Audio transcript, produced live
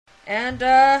And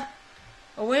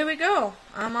away we go.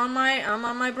 I'm on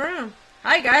my broom.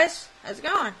 Hi guys, how's it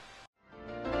going?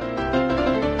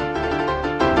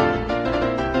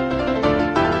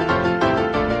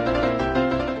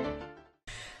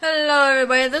 Hello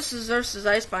everybody, this is Ursa's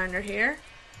Icebinder here.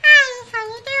 Hi, how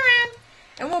you doing?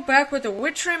 And we're back with the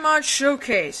Witchery Mod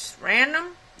Showcase,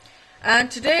 random.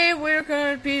 And today I'm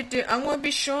going to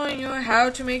be showing you how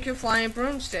to make your flying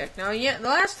broomstick. Now, the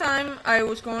last time I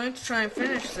was going to try and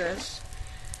finish this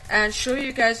and show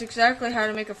you guys exactly how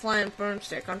to make a flying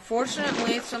broomstick.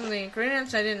 Unfortunately, some of the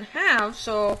ingredients I didn't have,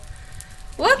 so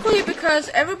luckily, because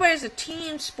everybody's a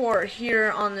team sport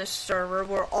here on this server,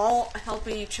 we're all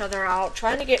helping each other out,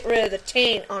 trying to get rid of the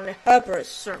taint on the Hubris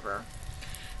server.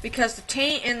 Because the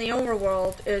taint in the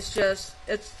overworld is just,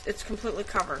 it's completely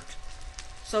covered.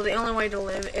 So the only way to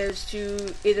live is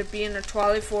to either be in the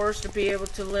Twilight Forest or be able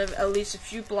to live at least a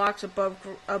few blocks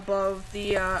above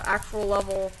the actual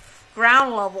level,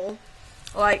 ground level,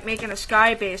 like making a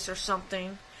sky base or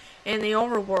something in the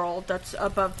overworld that's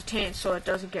above the taint so it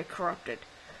doesn't get corrupted.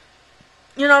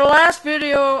 You know, the last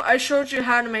video I showed you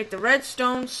how to make the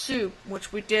redstone soup,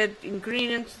 which we did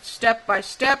ingredients step by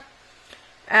step.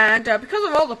 And because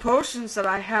of all the potions that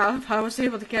I have, I was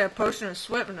able to get a potion of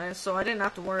swiftness, so I didn't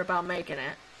have to worry about making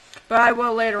it. But I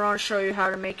will later on show you how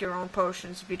to make your own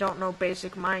potions if you don't know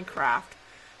basic Minecraft,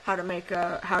 how to make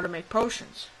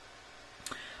potions.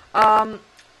 In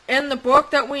the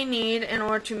book that we need in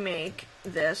order to make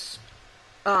this,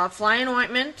 flying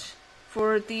ointment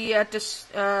for the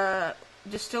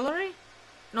distillery?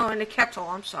 No, in the kettle.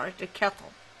 I'm sorry, the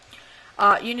kettle.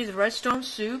 You need the redstone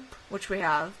soup, which we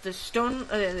have.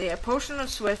 The potion of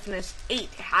swiftness, 8. It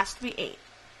has to be 8,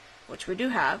 which we do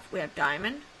have. We have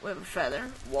diamond, we have a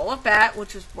feather, wall of bat,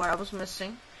 which is what I was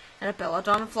missing, and a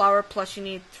belladonna flower, plus you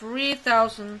need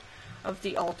 3,000 of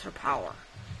the altar power.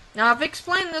 Now, I've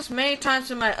explained this many times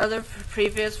in my other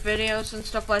previous videos and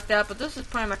stuff like that, but this is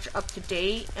pretty much up to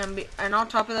date, and on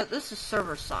top of that, this is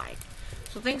server side.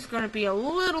 So things are going to be a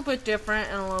little bit different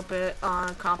and a little bit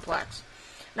complex.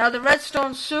 Now, the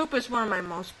redstone soup is one of my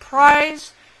most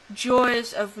prized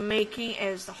joys of making. It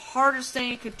is the hardest thing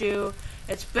you could do.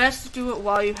 It's best to do it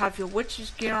while you have your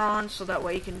witch's gear on, so that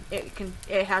way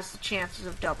it has the chances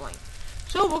of doubling.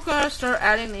 So we're going to start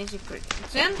adding these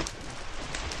ingredients in.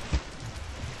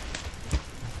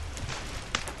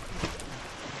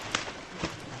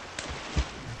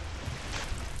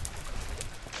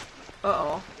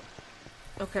 Uh-oh.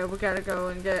 Okay, we gotta go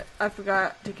and get, I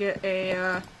forgot to get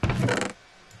a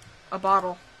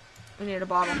bottle. We need a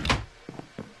bottle.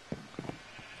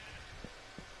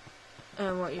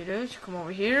 And what you do is you come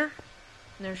over here,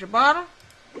 and there's your bottle.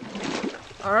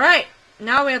 Alright,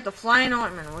 now we have the flying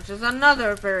ointment, which is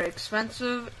another very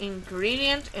expensive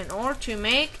ingredient in order to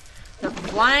make the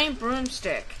flying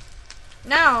broomstick.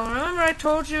 Now, remember I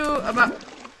told you about...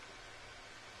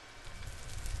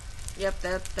 Yep,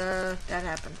 that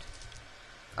happened.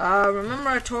 Remember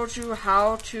I told you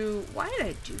how to... Why did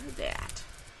I do that?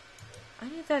 I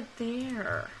need that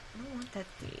there. I don't want that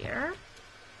there.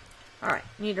 Alright,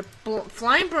 you need a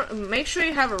flying broom. Make sure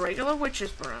you have a regular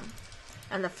witch's broom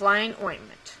and the flying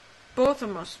ointment. Both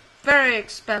are very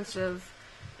expensive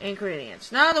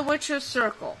ingredients. Now the witch's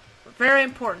circle. Very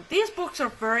important. These books are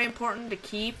very important to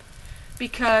keep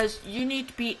because you need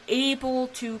to be able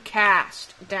to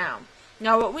cast down.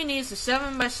 Now what we need is a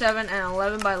 7x7 and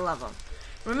 11x11.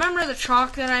 Remember the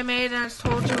chalk that I made and I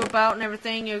told you about and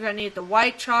everything? You're going to need the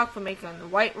white chalk for making the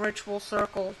white ritual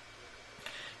circle.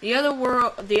 The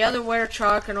otherware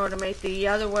chalk in order to make the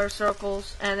otherware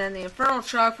circles. And then the infernal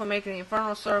chalk for making the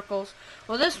infernal circles.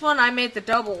 Well, this one I made the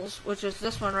doubles, which is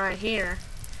this one right here.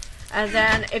 And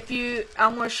then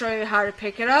I'm going to show you how to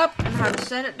pick it up and how to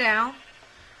set it down.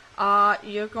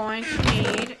 You're going to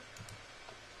need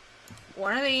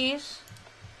one of these.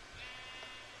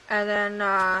 And then,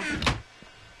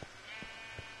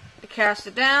 to cast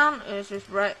it down is just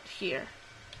right here.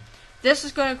 This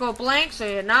is going to go blank, so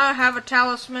you now have a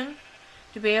talisman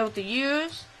to be able to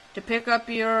use to pick up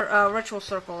your ritual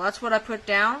circle. That's what I put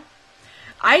down.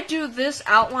 I do this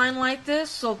outline like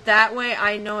this, so that way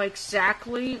I know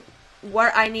exactly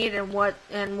what I need and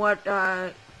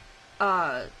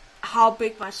how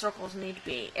big my circles need to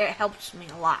be. It helps me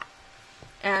a lot.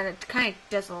 And it kind of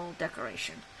does a little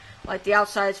decoration. Like the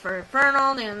outside's for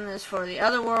infernal, and this for the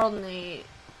other world, and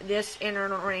this inner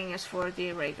ring is for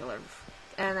the regular.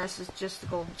 And this is just the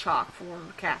golden chalk for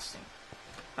casting.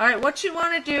 Alright, what you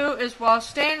want to do is while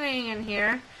standing in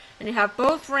here, and you have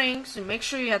both rings, and make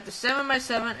sure you have the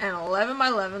 7x7 and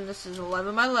 11x11. This is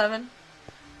 11x11.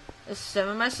 This is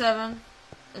 7x7.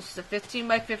 This is the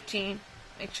 15x15.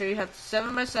 Make sure you have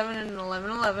 7x7 and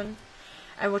 11x11.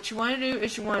 And what you want to do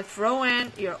is you want to throw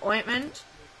in your ointment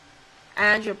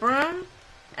and your broom,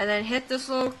 and then hit this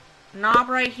little knob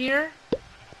right here.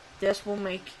 This will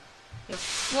make your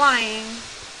flying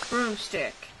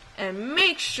broomstick. And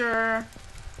make sure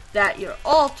that your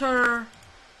altar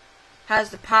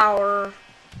has the power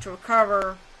to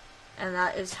recover, and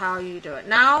that is how you do it.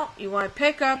 Now, you want to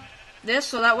pick up this,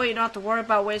 so that way you don't have to worry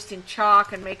about wasting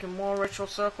chalk and making more ritual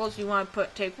circles. You want to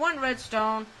take one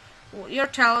redstone, your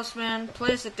talisman,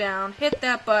 place it down, hit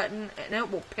that button, and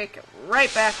it will pick it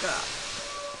right back up.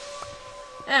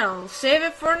 And I'll save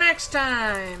it for next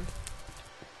time.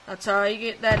 That's how you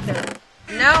get that done.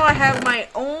 Now I have my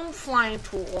own flying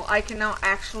tool. I can now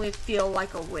actually feel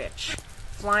like a witch.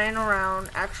 Flying around,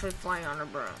 actually flying on a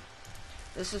broom.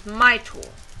 This is my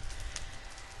tool.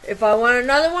 If I want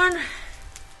another one,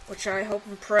 which I hope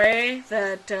and pray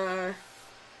that,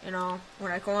 you know,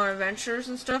 when I go on adventures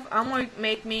and stuff, I'm going to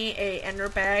make me a ender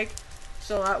bag,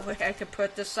 so that way I can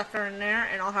put this sucker in there,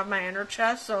 and I'll have my ender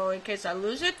chest, so in case I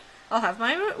lose it, I'll have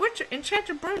my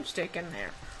enchanted broomstick in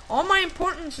there. All my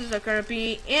importances are going to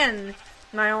be in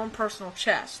my own personal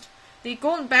chest. The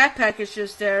golden backpack is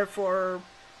just there for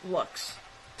looks.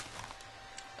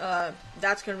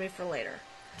 That's going to be for later.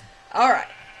 Alright.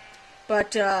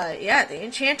 But, yeah, the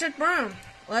enchanted broom.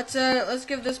 Let's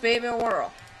give this baby a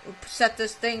whirl. We'll set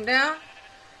this thing down.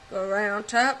 Go right on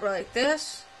top, like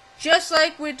this. Just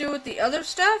like we do with the other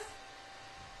stuff.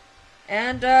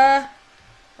 And,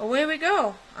 away we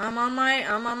go. I'm on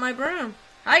my broom.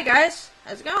 Hi, guys.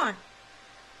 How's it going?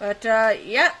 But,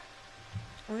 yeah.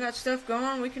 We got stuff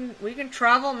going. We can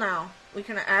travel now. We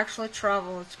can actually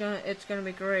travel. It's gonna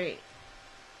be great.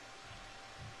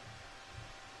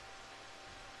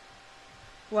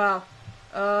 Wow.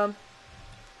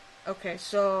 Okay,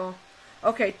 so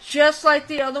just like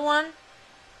the other one,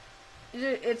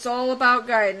 it's all about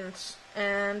guidance,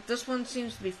 and this one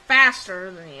seems to be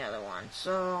faster than the other one.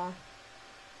 So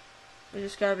we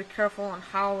just gotta be careful on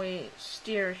how we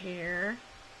steer here.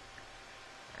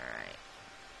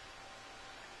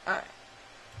 Alright,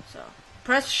 so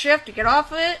press shift to get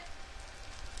off of it.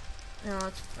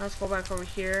 Now let's go back over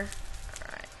here.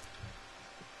 Alright.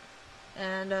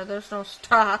 And there's no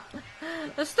stop.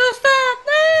 There's no stop!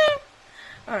 No!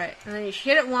 Alright, and then you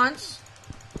hit it once.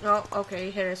 Oh, okay,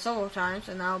 you hit it several times,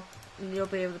 and now you'll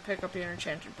be able to pick up your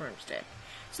enchanted broomstick.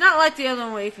 It's not like the other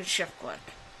one where you can shift click.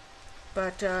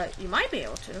 But you might be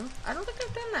able to. I don't think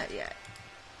I've done that yet.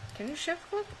 Can you shift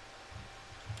click?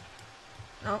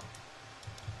 Nope.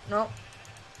 Nope.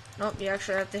 Nope, you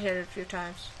actually have to hit it a few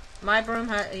times. My broom,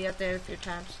 you have to hit it a few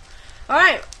times.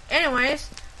 Alright, anyways,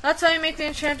 that's how you make the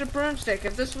enchanted broomstick.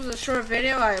 If this was a short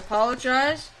video, I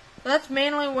apologize. But that's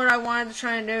mainly what I wanted to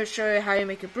try and do, is show you how you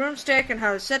make your broomstick and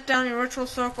how to set down your ritual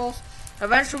circles.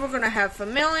 Eventually we're going to have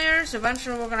familiars.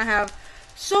 Eventually we're going to have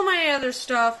so many other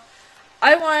stuff.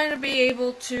 I wanted to be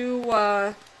able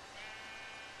to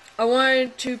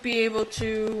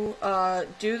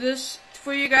do this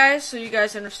for you guys, so you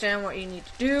guys understand what you need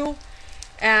to do.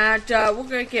 And we're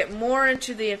going to get more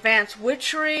into the advanced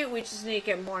witchery. We just need to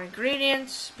get more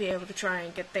ingredients, be able to try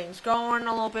and get things going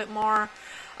a little bit more.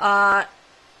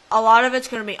 A lot of it's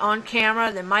going to be on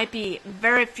camera. There might be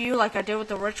very few, like I did with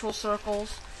the ritual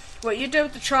circles. What you do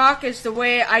with the chalk is the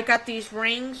way I got these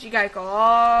rings. You got to go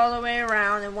all the way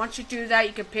around, and once you do that,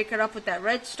 you can pick it up with that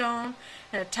redstone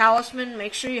and a talisman.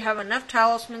 Make sure you have enough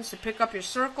talismans to pick up your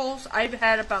circles. I've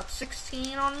had about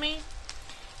 16 on me,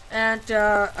 and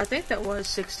I think that was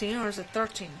 16, or is it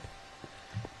 13?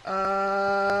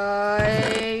 I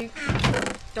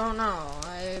don't know.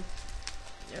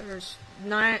 There's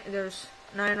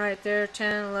 9 right there,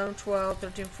 10, 11, 12,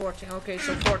 13, 14. Okay,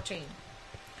 so 14.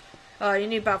 You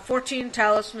need about 14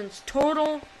 talismans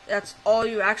total. That's all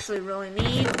you actually really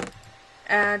need.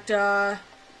 And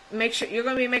make sure you're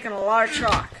going to be making a lot of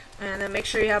chalk. And then make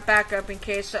sure you have backup in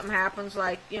case something happens,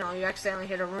 like, you know, you accidentally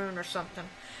hit a rune or something.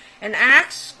 An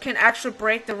axe can actually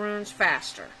break the runes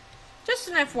faster. Just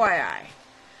an FYI.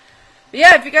 But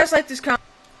yeah, if you guys like this comment,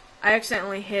 I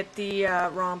accidentally hit the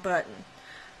wrong button.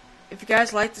 If you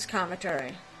guys like this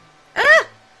commentary,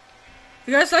 if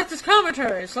you guys like this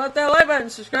commentary, slap that like button,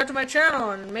 subscribe to my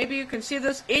channel, and maybe you can see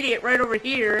this idiot right over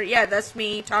here. Yeah, that's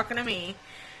me, talking to me,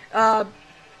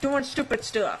 doing stupid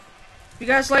stuff. If you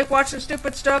guys like watching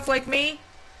stupid stuff like me,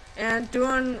 and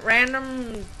doing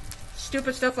random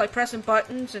stupid stuff like pressing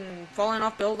buttons and falling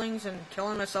off buildings and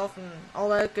killing myself and all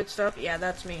that good stuff, yeah,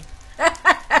 that's me.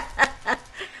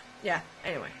 Yeah,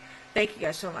 anyway, thank you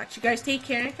guys so much. You guys take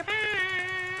care and goodbye.